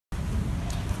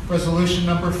Resolution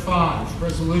number 5,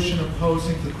 resolution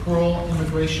opposing the cruel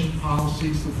immigration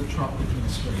policies of the Trump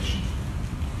administration.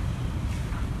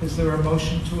 Is there a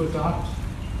motion to adopt?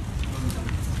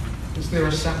 Is there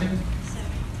a second?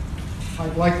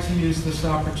 I'd like to use this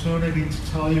opportunity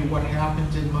to tell you what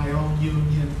happened in my own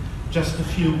union just a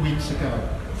few weeks ago.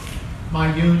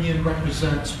 My union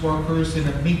represents workers in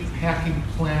a meat packing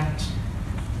plant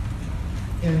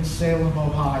in Salem,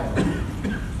 Ohio.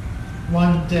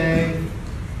 One day,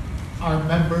 our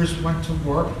members went to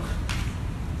work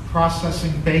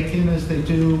processing bacon as they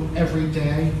do every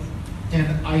day,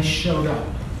 and ICE showed up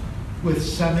with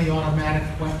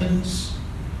semi-automatic weapons,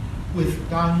 with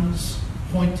guns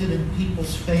pointed in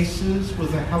people's faces,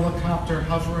 with a helicopter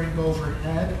hovering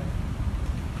overhead,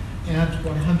 and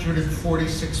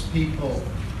 146 people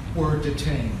were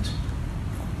detained.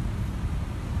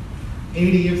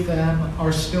 80 of them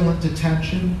are still in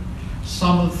detention.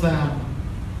 Some of them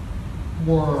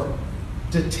were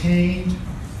detained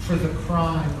for the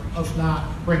crime of not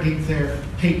bringing their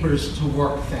papers to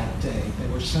work that day. They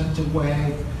were sent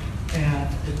away, and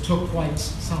it took quite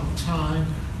some time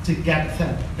to get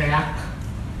them back,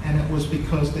 and it was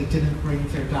because they didn't bring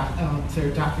their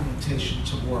documentation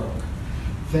to work.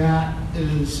 That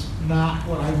is not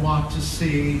what I want to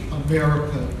see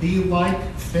America be like.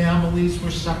 Families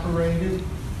were separated.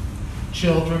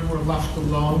 Children were left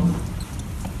alone.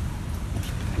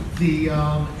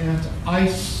 And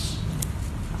ICE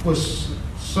was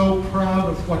so proud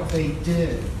of what they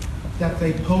did that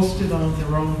they posted on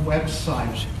their own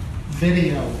website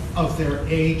video of their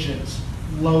agents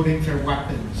loading their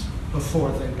weapons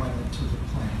before they went into the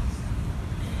plant.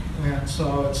 And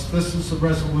so this is a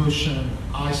resolution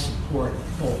I support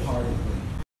wholeheartedly.